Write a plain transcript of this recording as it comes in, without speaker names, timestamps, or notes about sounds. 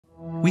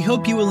We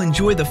hope you will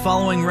enjoy the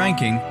following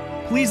ranking.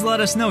 Please let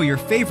us know your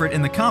favorite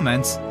in the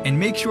comments, and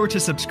make sure to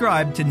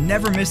subscribe to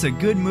never miss a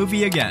good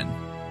movie again.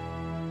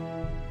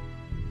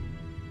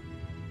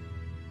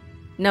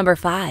 Number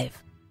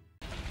 5.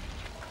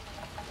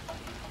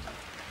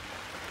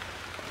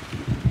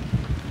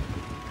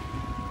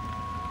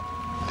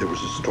 There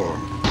was a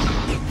storm.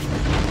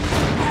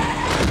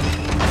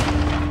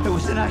 It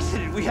was an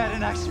accident. We had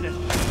an accident.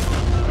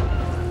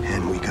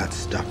 And we got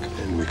stuck,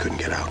 and we couldn't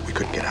get out. We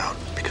couldn't get out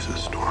because of the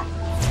storm.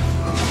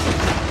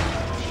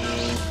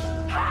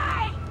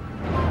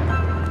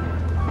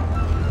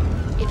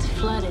 It's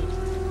flooded.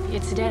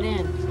 It's dead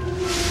end.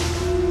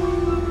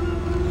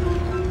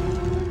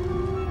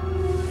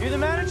 You the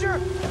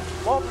manager?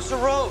 Officer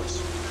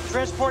Rose.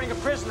 Transporting a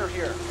prisoner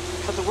here.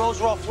 But the roads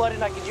were all flooded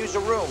and I could use a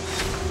room.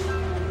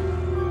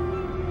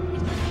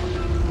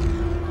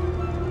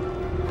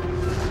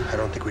 I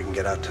don't think we can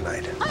get out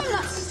tonight. I'm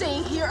not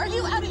staying here. Are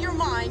you out of your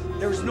mind?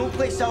 There was no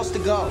place else to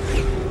go.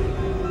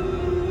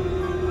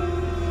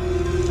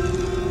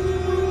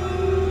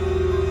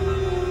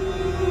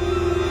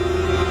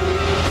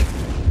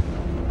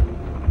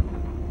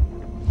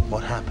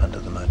 What happened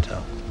at the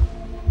motel?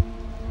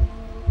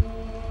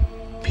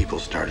 People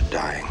started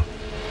dying.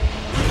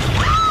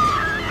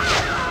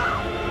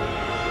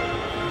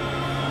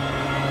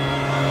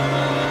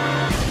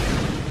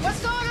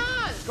 What's going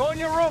on? Go in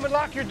your room and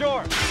lock your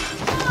door.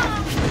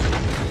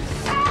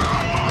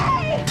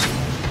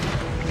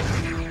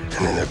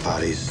 And then their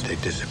bodies, they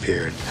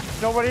disappeared.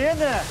 Nobody in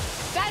there.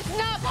 That's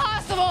not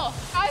possible.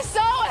 I saw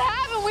what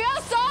happened. We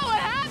all saw what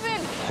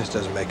happened. This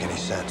doesn't make any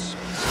sense.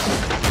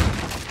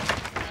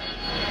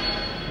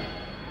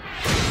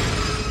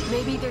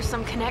 Maybe there's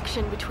some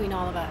connection between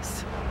all of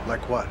us.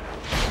 Like what?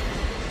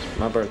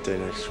 My birthday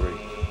next week.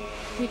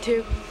 Me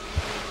too.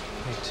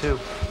 Me too.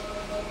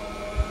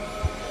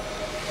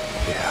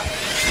 Yeah.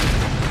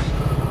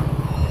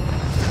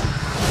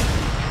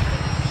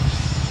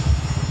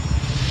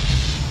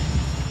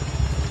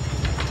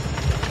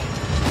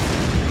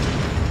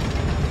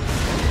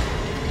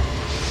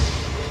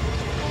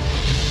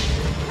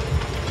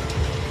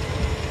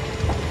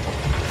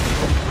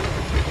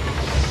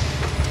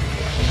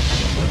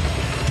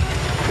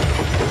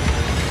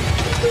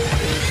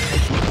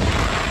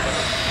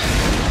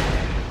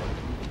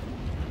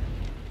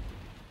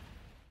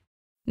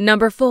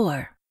 Number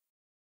 4.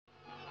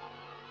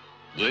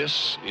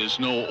 This is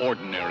no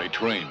ordinary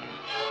train.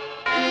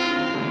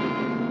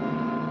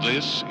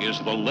 This is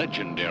the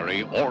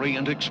legendary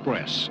Orient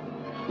Express,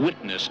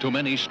 witness to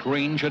many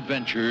strange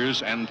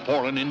adventures and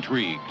foreign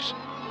intrigues.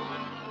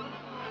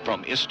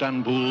 From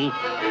Istanbul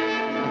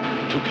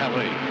to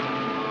Calais.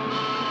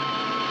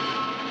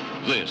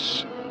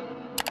 This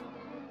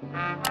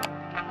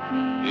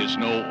is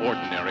no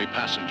ordinary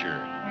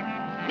passenger.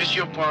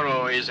 Monsieur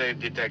Poirot is a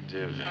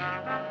detective.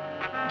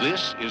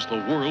 This is the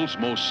world's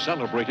most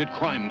celebrated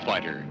crime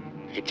fighter.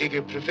 I take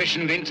a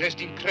professional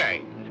interest in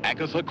crime.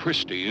 Agatha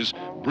Christie's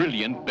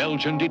brilliant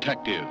Belgian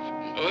detective.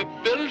 Oh,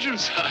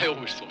 Belgians? I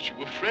always thought you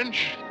were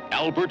French.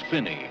 Albert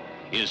Finney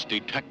is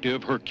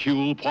Detective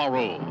Hercule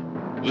Poirot.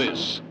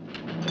 This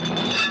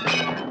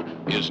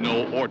is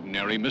no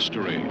ordinary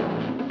mystery.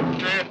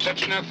 I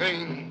touch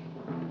nothing.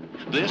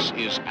 This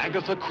is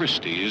Agatha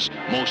Christie's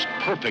most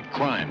perfect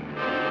crime.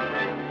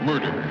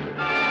 Murder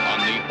on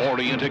the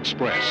Orient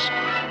Express.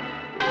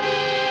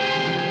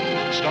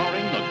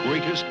 Starring the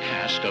greatest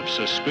cast of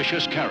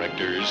suspicious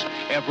characters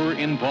ever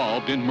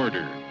involved in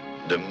murder.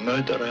 The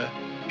murderer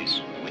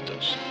is with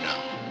us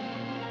now.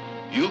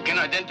 You can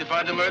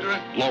identify the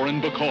murderer?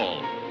 Lauren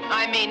Bacall.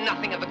 I mean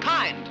nothing of the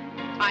kind.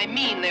 I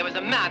mean there was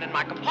a man in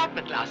my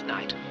compartment last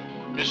night.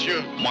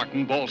 Monsieur.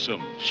 Martin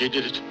Balsam. She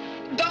did it.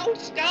 Thou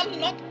shalt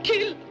not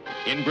kill.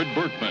 Ingrid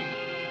Bergman.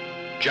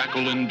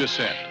 Jacqueline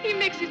Bisset. He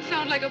makes it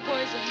sound like a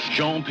poison.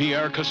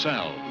 Jean-Pierre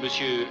Cassel.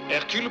 Monsieur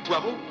Hercule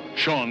Poirot?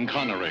 Sean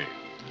Connery.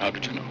 How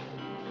did you know?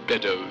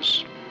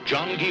 Beddoes.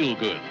 John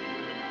Gielgud.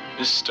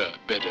 Mr.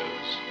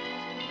 Beddoes.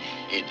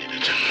 He did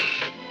it.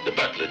 The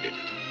butler did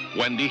it.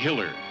 Wendy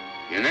Hiller.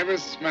 You never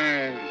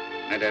smile,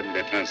 Madame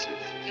de Francis.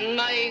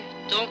 My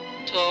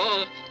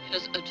doctor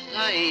has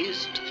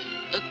advised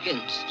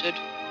against it.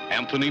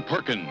 Anthony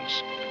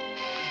Perkins.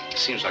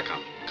 Seems like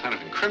I'm kind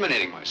of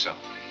incriminating myself.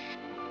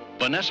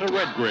 Vanessa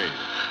Redgrave.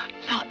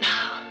 Not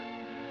now.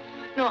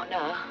 Not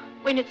now.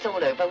 When it's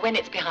all over, when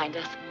it's behind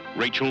us.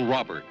 Rachel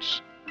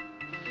Roberts.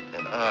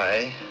 And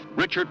I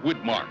Richard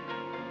Widmark.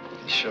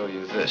 show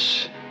you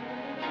this.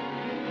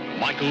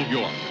 Michael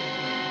York.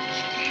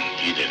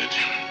 He did it.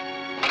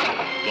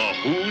 The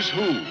Who's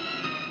Who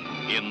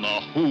in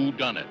the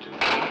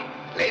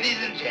whodunit. Ladies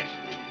and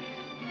gentlemen,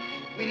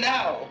 we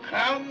now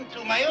come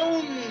to my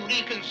own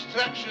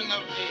reconstruction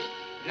of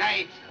the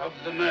night of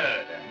the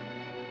murder.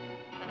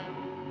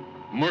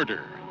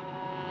 Murder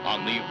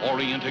on the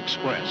Orient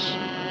Express.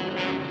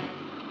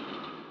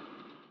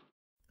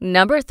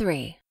 Number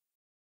 3.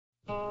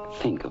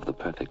 Think of the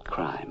perfect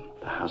crime.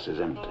 The house is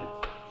empty.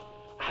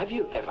 Have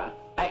you ever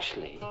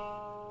actually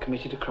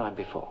committed a crime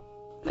before?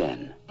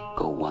 Then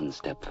go one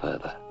step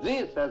further.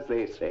 This, as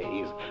they say,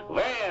 is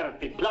where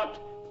the plot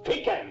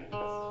thickens.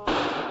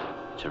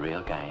 It's a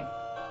real game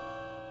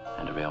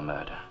and a real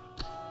murder.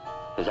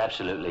 There's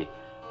absolutely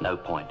no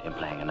point in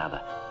playing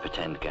another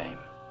pretend game.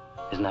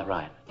 Isn't that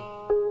right?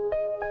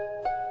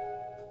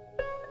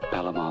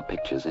 Palomar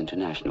Pictures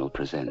International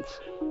presents.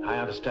 I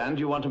understand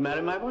you want to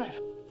marry my wife.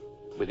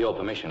 With your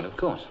permission, of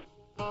course.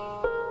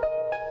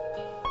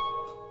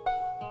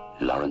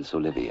 Laurence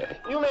Olivier.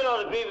 You may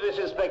not agree with this,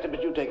 Inspector,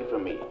 but you take it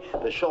from me.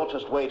 The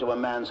shortest way to a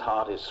man's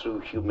heart is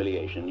through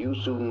humiliation. You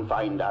soon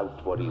find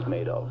out what he's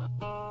made of.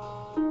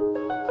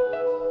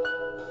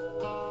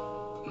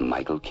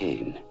 Michael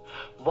Caine.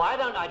 Why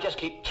don't I just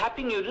keep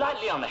tapping you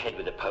lightly on the head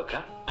with a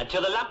poker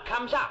until the lump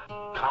comes up?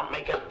 Can't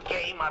make a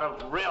game out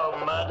of real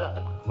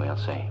murder. We'll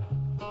see.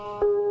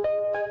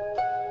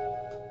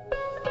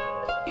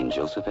 In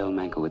Joseph L.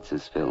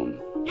 Mankiewicz's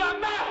film. You're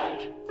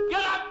mad! You're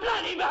a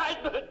bloody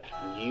madman!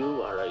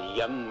 You are a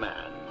young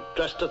man,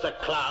 dressed as a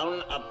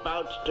clown,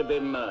 about to be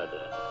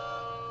murdered.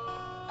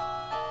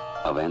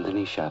 Of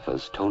Anthony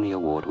Schaffer's Tony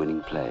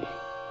Award-winning play,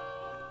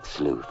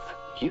 Sleuth.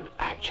 You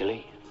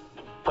actually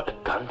put a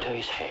gun to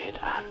his head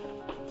and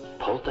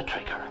pulled the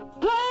trigger.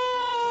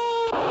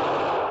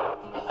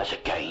 As a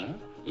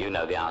game? You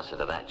know the answer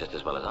to that just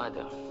as well as I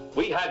do.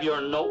 We have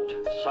your note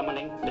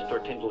summoning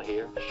Mr. Tyndall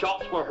here.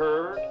 Shots were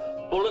heard,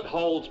 bullet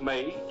holes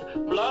made,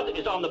 blood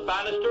is on the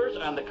banisters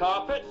and the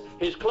carpet.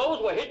 His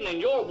clothes were hidden in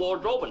your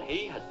wardrobe and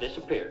he has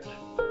disappeared.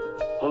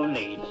 Who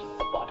needs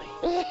a body?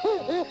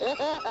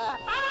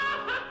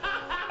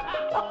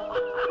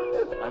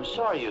 I'm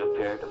sorry you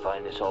appear to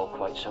find this all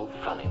quite so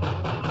funny.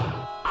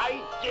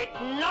 I did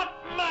not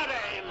murder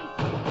him!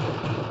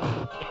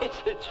 It's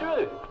the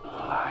truth.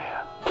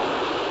 Liar.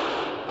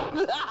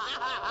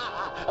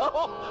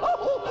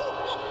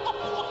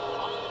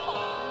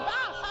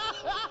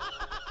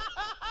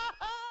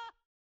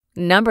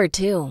 Number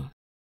 2.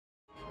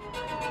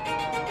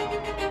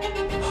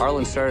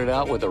 Harlan started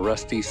out with a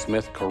Rusty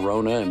Smith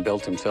Corona and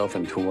built himself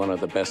into one of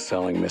the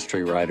best-selling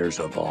mystery writers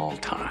of all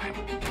time.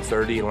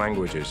 30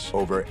 languages,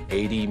 over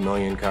 80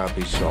 million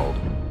copies sold.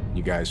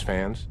 You guys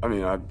fans? I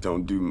mean, I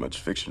don't do much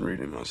fiction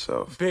reading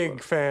myself.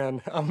 Big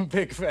fan. I'm a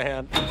big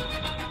fan.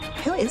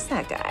 Who is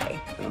that guy?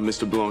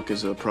 Mr. Blanc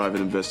is a private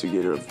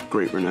investigator of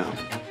great renown.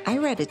 I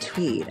read a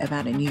tweet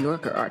about a New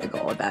Yorker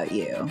article about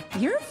you.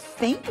 You're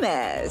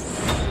famous.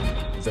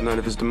 The night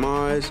of his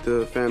demise,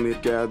 the family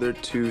had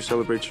gathered to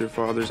celebrate your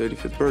father's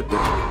 85th birthday.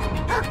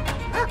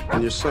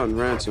 And your son,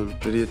 Ransom,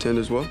 did he attend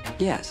as well?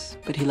 Yes,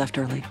 but he left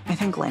early. I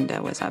think Linda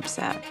was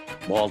upset.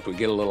 Walt would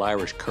get a little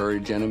Irish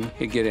courage in him.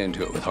 He'd get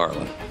into it with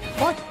Harlan.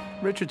 What?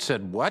 Richard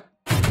said what?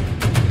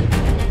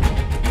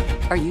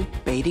 Are you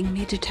baiting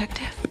me,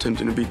 detective?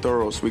 Attempting to be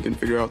thorough so we can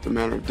figure out the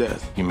manner of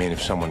death. You mean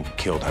if someone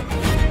killed him?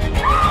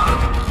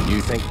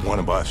 You think one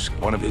of us,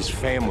 one of his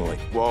family,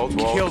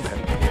 killed him?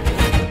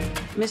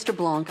 Mr.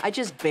 Blanc, I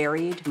just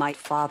buried my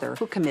father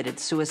who committed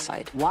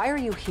suicide. Why are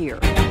you here?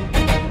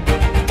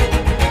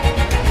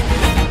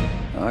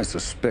 I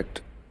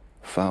suspect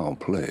foul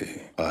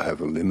play. I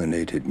have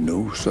eliminated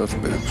no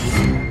suspects.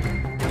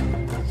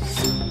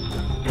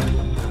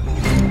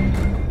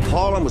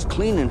 Harlan was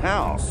cleaning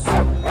house.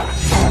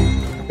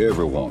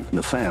 Everyone in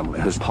the family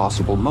has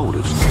possible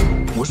motives.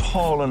 Was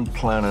Harlan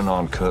planning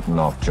on cutting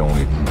off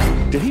Joni?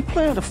 Did he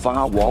plan to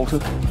fire Walter?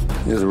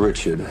 Is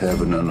Richard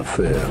having an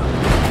affair?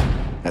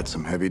 That's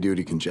some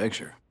heavy-duty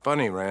conjecture.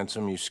 Funny,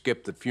 Ransom, you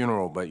skipped the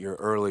funeral, but you're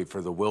early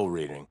for the will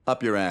reading.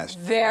 Up your ass.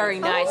 Very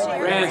nice.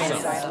 Ransom.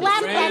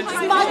 Slap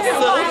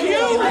that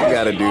You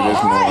gotta do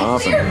this more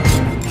often.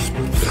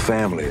 The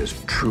family is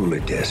truly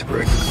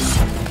desperate.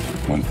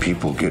 When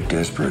people get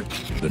desperate,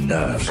 the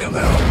knives come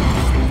out.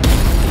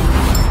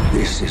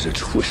 This is a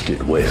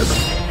twisted web.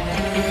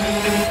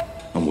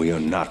 And we are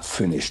not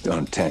finished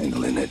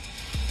untangling it.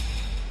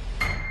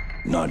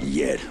 Not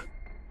yet.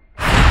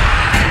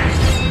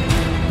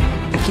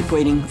 I keep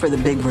waiting for the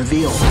big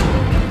reveal.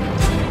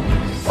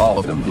 All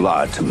of them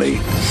lied to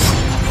me.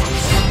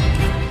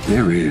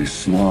 There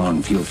is one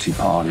guilty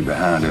party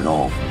behind it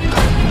all.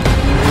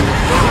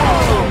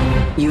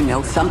 You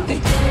know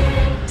something.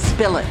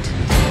 Spill it.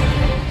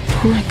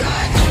 Oh my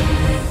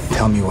God.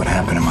 Tell me what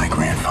happened to my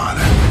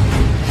grandfather.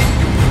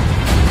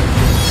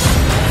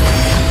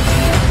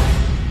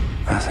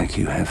 I think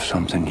you have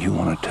something you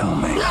want to tell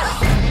me.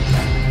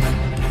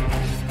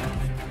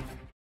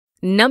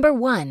 Number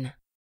 1.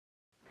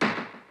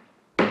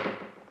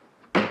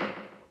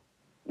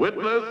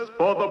 Witness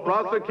for the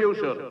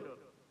prosecution.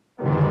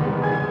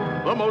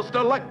 The most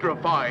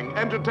electrifying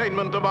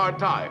entertainment of our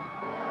time.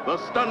 The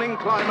stunning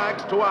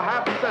climax to a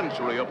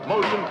half-century of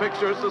motion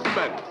picture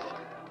suspense.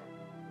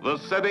 The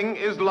setting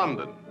is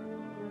London.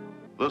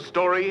 The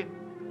story,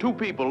 two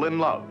people in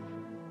love.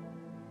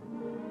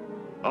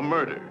 A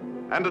murder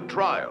and a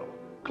trial,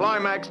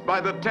 climaxed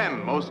by the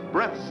 10 most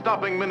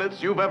breath-stopping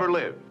minutes you've ever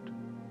lived.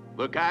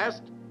 The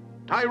cast,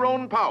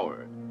 Tyrone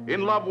Power,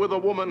 in love with a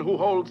woman who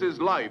holds his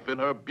life in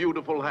her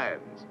beautiful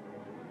hands.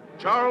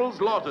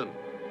 Charles Lawton,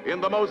 in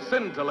the most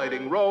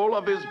scintillating role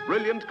of his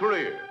brilliant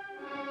career.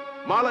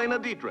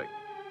 Marlene Dietrich,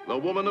 the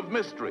woman of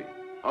mystery,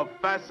 a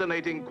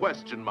fascinating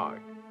question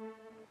mark.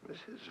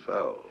 Mrs.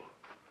 Vole,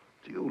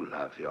 do you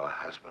love your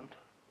husband?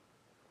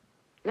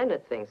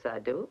 Leonard thinks I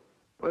do.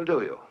 Well,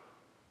 do you?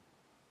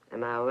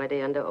 Am I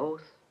already under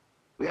oath?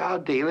 We are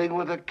dealing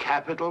with a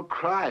capital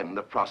crime.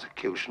 The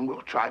prosecution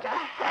will try to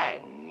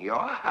hang your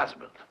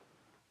husband.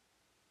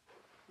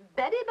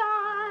 Betty,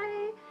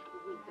 bye.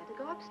 We'd better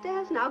go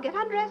upstairs now. Get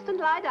undressed and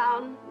lie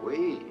down.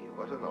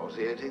 What a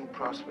nauseating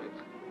prospect.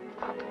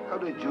 How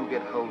did you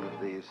get hold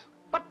of these?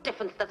 What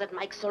difference does it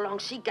make so long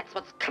she gets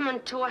what's coming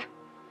to her?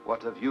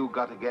 What have you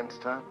got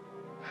against her?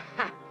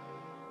 Ha!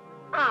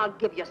 I'll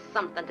give you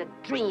something to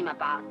dream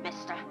about,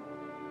 mister.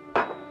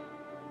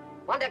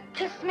 Want to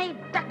kiss me,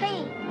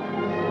 ducky?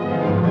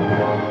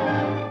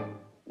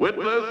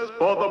 Witness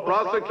for the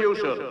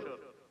prosecution.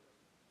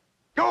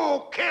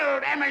 You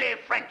killed Emily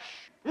French.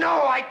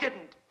 No, I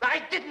didn't.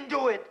 I didn't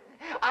do it.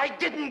 I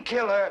didn't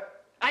kill her.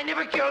 I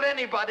never killed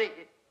anybody.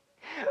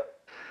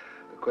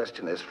 The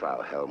question is,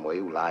 Frau Helm, were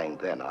you lying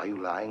then? Are you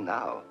lying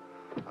now?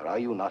 Or are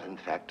you not, in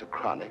fact, a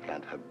chronic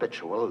and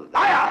habitual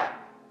liar?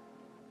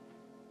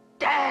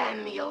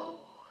 Damn you!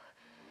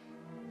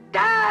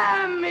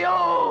 Damn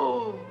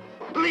you!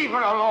 Leave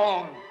her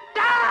alone!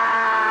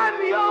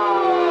 Damn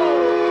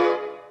you!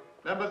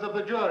 Members of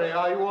the jury,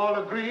 are you all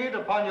agreed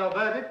upon your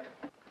verdict?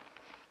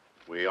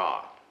 We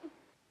are.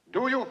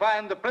 Do you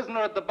find the prisoner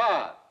at the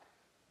bar,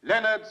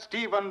 Leonard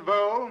Stephen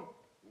Vole,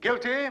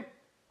 guilty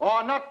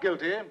or not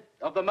guilty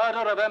of the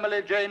murder of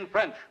Emily Jane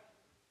French?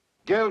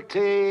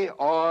 Guilty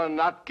or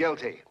not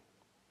guilty?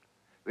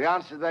 The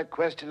answer to that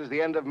question is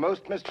the end of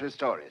most mystery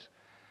stories.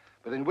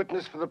 But in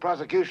witness for the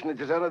prosecution,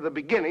 it is only the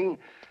beginning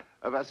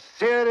of a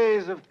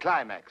series of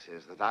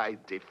climaxes that I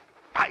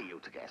defy you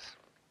to guess.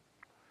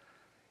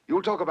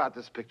 You'll talk about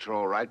this picture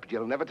all right, but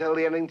you'll never tell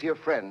the ending to your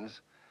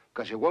friends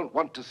because you won't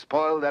want to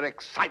spoil their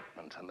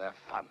excitement and their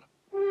fun.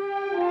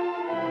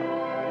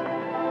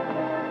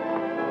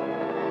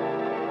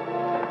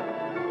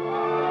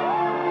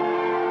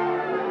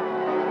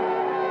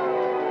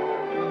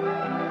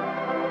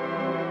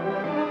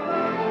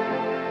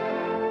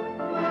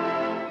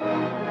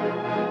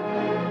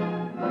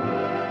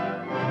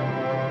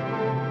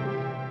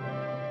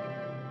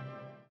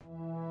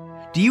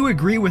 Do you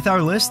agree with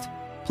our list?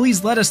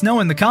 Please let us know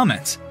in the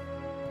comments.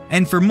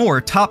 And for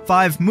more top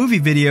 5 movie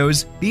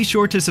videos, be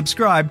sure to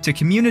subscribe to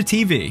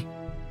communiTV.